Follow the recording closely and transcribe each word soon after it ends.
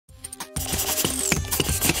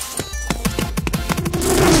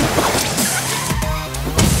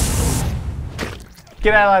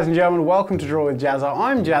G'day ladies and gentlemen, welcome to Draw with Jazza.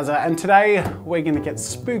 I'm Jazza and today we're going to get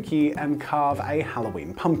spooky and carve a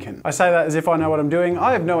Halloween pumpkin. I say that as if I know what I'm doing.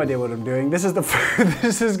 I have no idea what I'm doing. This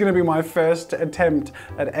is going to be my first attempt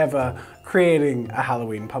at ever creating a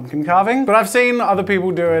Halloween pumpkin carving. But I've seen other people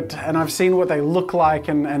do it and I've seen what they look like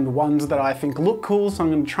and ones that I think look cool, so I'm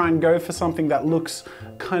going to try and go for something that looks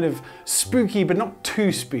kind of spooky but not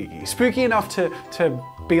too spooky. Spooky enough to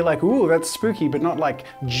be like, ooh, that's spooky, but not like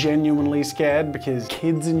genuinely scared, because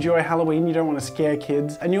kids enjoy Halloween. You don't want to scare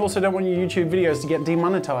kids. And you also don't want your YouTube videos to get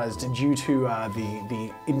demonetized due to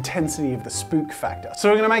the intensity of the spook factor. So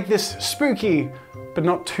we're gonna make this spooky, but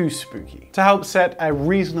not too spooky. To help set a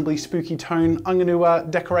reasonably spooky tone, I'm gonna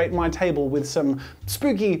decorate my table with some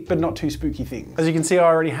spooky, but not too spooky things. As you can see, I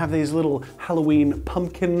already have these little Halloween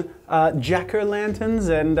pumpkin jack-o'-lanterns,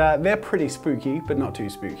 and they're pretty spooky, but not too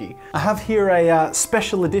spooky. I have here a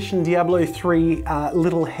special edition Diablo 3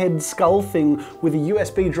 little head skull thing with a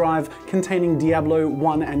USB drive containing Diablo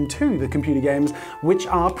 1 and 2, the computer games, which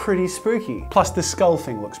are pretty spooky. Plus the skull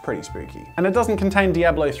thing looks pretty spooky. And it doesn't contain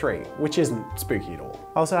Diablo 3, which isn't spooky at all.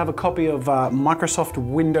 I also have a copy of Microsoft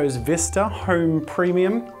Windows Vista Home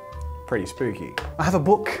Premium, pretty spooky. I have a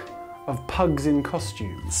book of pugs in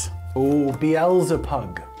costumes. Oh,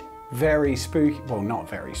 Beelzebub. Very spooky, well, not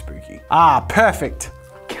very spooky. Ah, perfect.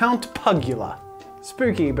 Count Pugula.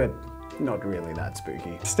 Spooky, but not really that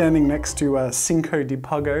spooky. Standing next to Cinco de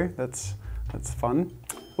Pago, that's fun.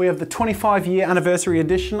 We have the 25-year anniversary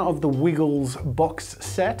edition of the Wiggles box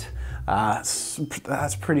set.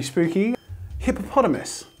 That's pretty spooky.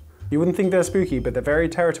 Hippopotamus. You wouldn't think they're spooky, but they're very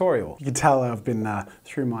territorial. You can tell I've been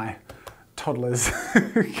through my toddler's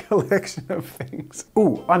collection of things.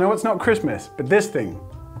 Ooh, I know it's not Christmas, but this thing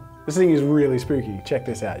is really spooky. Check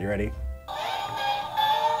this out, you ready?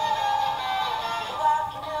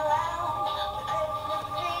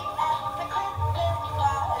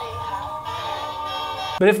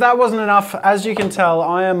 But if that wasn't enough, as you can tell,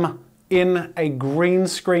 I am in a green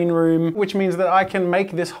screen room, which means that I can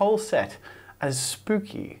make this whole set as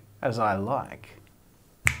spooky as I like.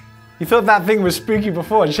 You thought that thing was spooky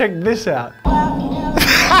before, check this out.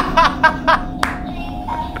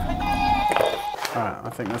 Alright, I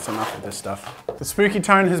think that's enough of this stuff. The spooky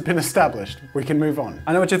tone has been established. We can move on.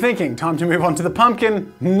 I know what you're thinking. Time to move on to the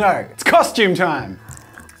pumpkin. No, it's costume time.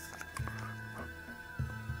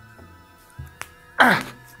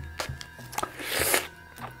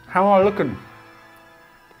 How am I looking?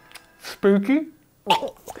 Spooky?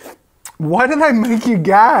 Why did they make you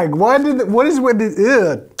gag? What is with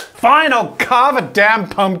this? Fine, I'll carve a damn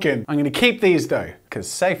pumpkin. I'm gonna keep these though,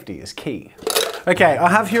 because safety is key. Okay, I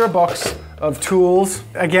have here a box of tools.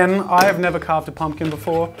 Again, I have never carved a pumpkin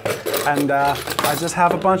before, and I just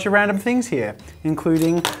have a bunch of random things here,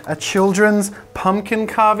 including a children's pumpkin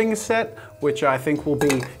carving set, which I think will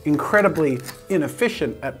be incredibly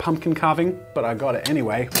inefficient at pumpkin carving, but I got it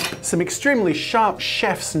anyway. Some extremely sharp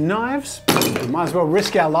chef's knives. We might as well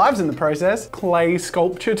risk our lives in the process. Clay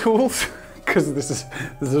sculpture tools, because this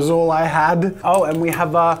is all I had. Oh, and we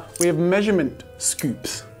have measurement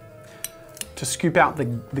scoops to scoop out the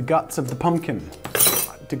guts of the pumpkin.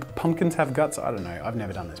 Do pumpkins have guts? I don't know, I've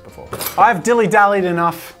never done this before. I've dilly-dallied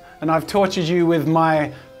enough and I've tortured you with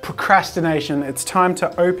my procrastination. It's time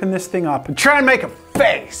to open this thing up and try and make a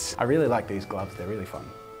face. I really like these gloves, they're really fun.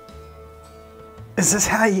 Is this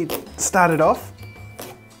how you started off?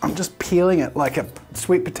 I'm just peeling it like a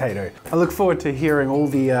sweet potato. I look forward to hearing all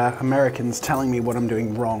the Americans telling me what I'm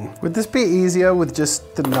doing wrong. Would this be easier with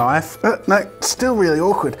just the knife? No, still really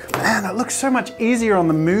awkward. Man, it looks so much easier on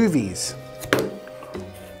the movies.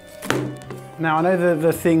 Now, I know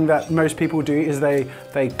the thing that most people do is they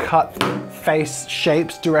cut face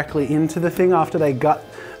shapes directly into the thing after they gut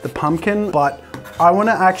the pumpkin, but I want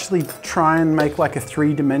to actually try and make like a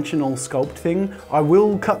three-dimensional sculpt thing. I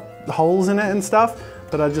will cut holes in it and stuff,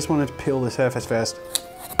 but I just wanted to peel the surface first.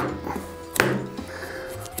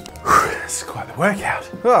 This is quite the workout.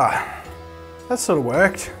 Oh, that sort of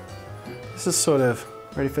worked. This is sort of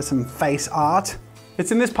ready for some face art.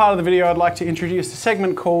 It's in this part of the video I'd like to introduce a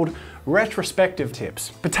segment called Retrospective Tips.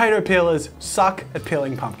 Potato peelers suck at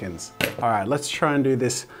peeling pumpkins. All right, let's try and do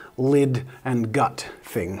this lid and gut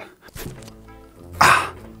thing.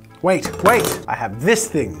 Ah, wait, I have this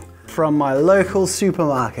thing from my local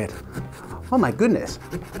supermarket. Oh my goodness,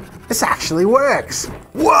 this actually works.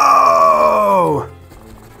 Whoa!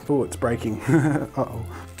 Oh, it's breaking. Uh-oh.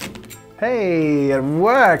 Hey, it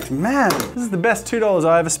worked, man. This is the best $2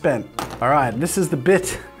 I ever spent. All right, this is the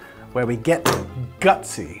bit where we get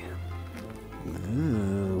gutsy.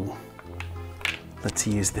 Ooh. Let's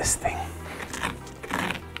use this thing.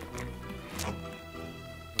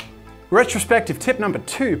 Retrospective tip number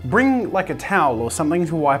 2, bring like a towel or something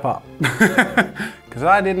to wipe up. Because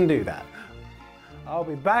I didn't do that. I'll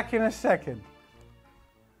be back in a second.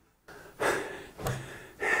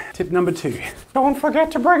 Tip number 2, don't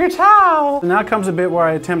forget to bring a towel. Now comes a bit where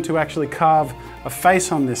I attempt to actually carve a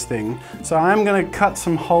face on this thing. So I'm gonna cut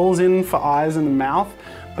some holes in for eyes and the mouth,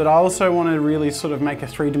 but I also want to really sort of make a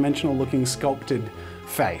three-dimensional looking sculpted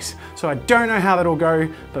face. So I don't know how that'll go,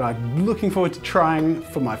 but I'm looking forward to trying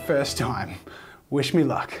for my first time. Wish me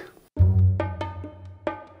luck.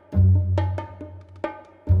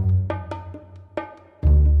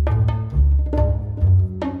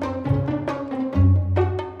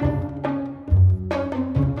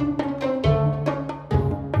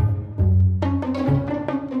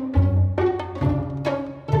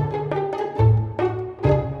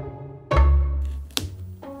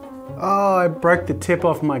 Oh, I broke the tip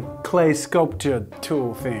off my clay sculpture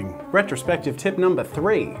tool thing. Retrospective tip number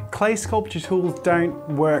 3. Clay sculpture tools don't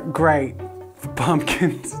work great for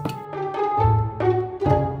pumpkins.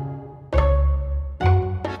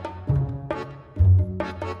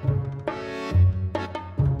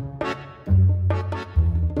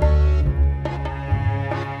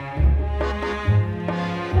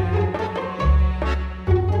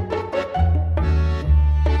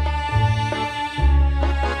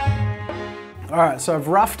 Alright, so I've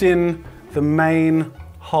roughed in the main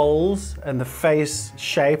holes and the face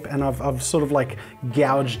shape, and I've sort of like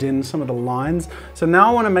gouged in some of the lines. So now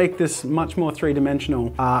I want to make this much more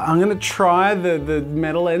three-dimensional. I'm going to try the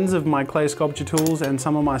metal ends of my clay sculpture tools and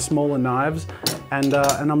some of my smaller knives, and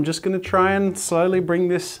I'm just going to try and slowly bring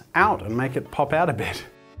this out and make it pop out a bit.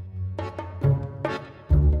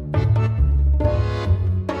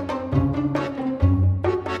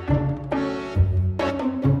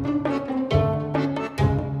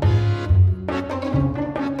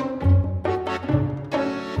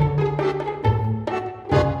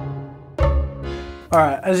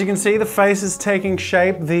 Alright, as you can see, the face is taking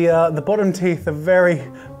shape. The bottom teeth are very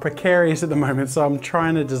precarious at the moment, so I'm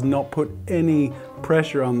trying to just not put any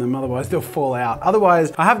pressure on them, otherwise they'll fall out.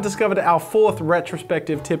 Otherwise, I have discovered our 4th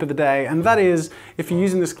retrospective tip of the day, and that is, if you're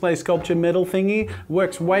using this clay sculpture metal thingy, it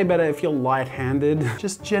works way better if you're light-handed.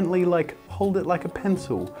 Just gently like hold it like a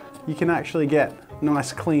pencil. You can actually get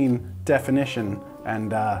nice clean definition,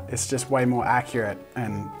 and it's just way more accurate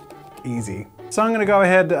and easy. So I'm going to go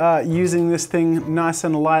ahead using this thing nice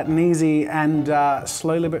and light and easy, and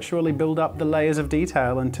slowly but surely build up the layers of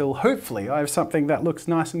detail until hopefully I have something that looks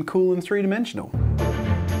nice and cool and three-dimensional.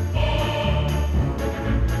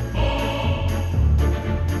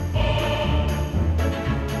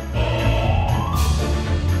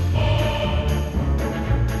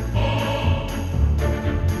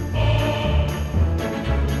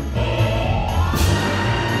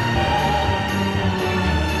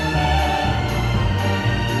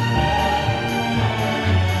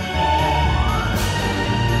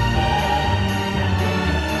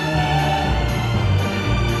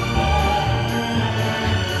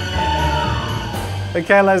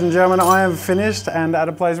 Okay, ladies and gentlemen, I am finished and at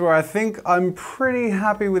a place where I think I'm pretty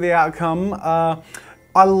happy with the outcome.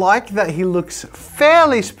 I like that he looks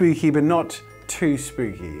fairly spooky, but not too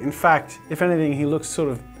spooky. In fact, if anything, he looks sort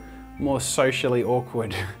of more socially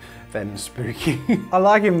awkward than spooky. I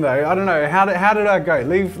like him though. I don't know, how did I go?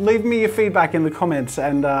 Leave me your feedback in the comments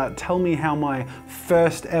and tell me how my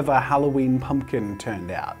first ever Halloween pumpkin turned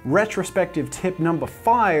out. Retrospective tip number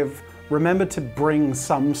 5. Remember to bring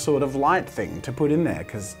some sort of light thing to put in there,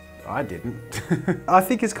 because I didn't. I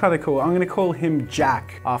think it's kind of cool. I'm going to call him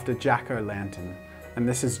Jack after Jack-o'-lantern. And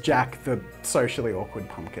this is Jack, the socially awkward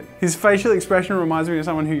pumpkin. His facial expression reminds me of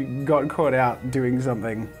someone who got caught out doing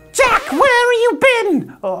something. Jack, where have you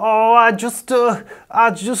been? Oh, I just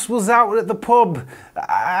was out at the pub.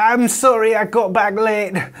 I'm sorry I got back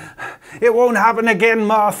late. It won't happen again,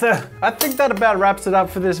 Martha. I think that about wraps it up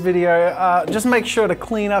for this video. Just make sure to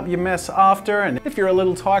clean up your mess after, and if you're a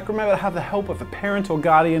little tyke, remember to have the help of a parent or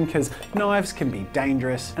guardian, because knives can be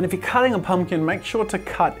dangerous. And if you're cutting a pumpkin, make sure to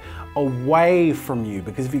cut away from you,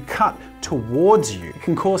 because if you cut towards you, it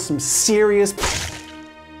can cause some serious...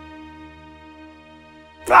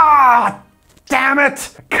 Ah! Damn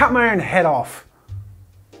it! I cut my own head off.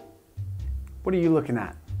 What are you looking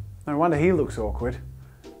at? No wonder he looks awkward.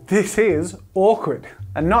 This is awkward.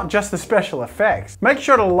 And not just the special effects. Make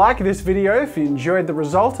sure to like this video if you enjoyed the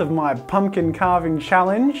result of my pumpkin carving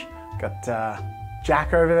challenge. Got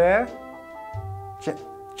Jack over there.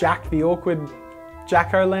 Jack the awkward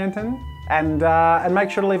Jack-o'-lantern. And make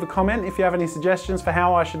sure to leave a comment if you have any suggestions for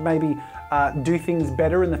how I should maybe do things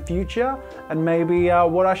better in the future, and maybe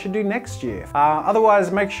what I should do next year.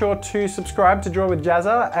 Otherwise, make sure to subscribe to Draw with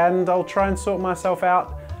Jazza, and I'll try and sort myself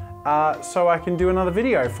out so I can do another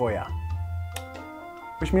video for you.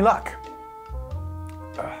 Wish me luck.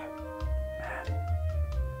 Man,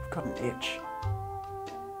 I've got an itch.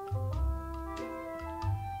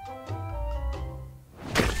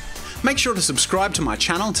 Make sure to subscribe to my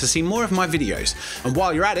channel to see more of my videos. And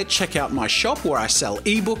while you're at it, check out my shop where I sell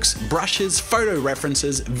ebooks, brushes, photo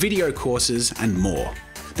references, video courses, and more.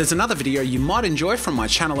 There's another video you might enjoy from my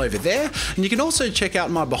channel over there, and you can also check out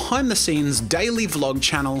my behind the scenes daily vlog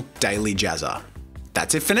channel, Daily Jazza.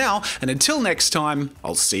 That's it for now, and until next time,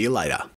 I'll see you later.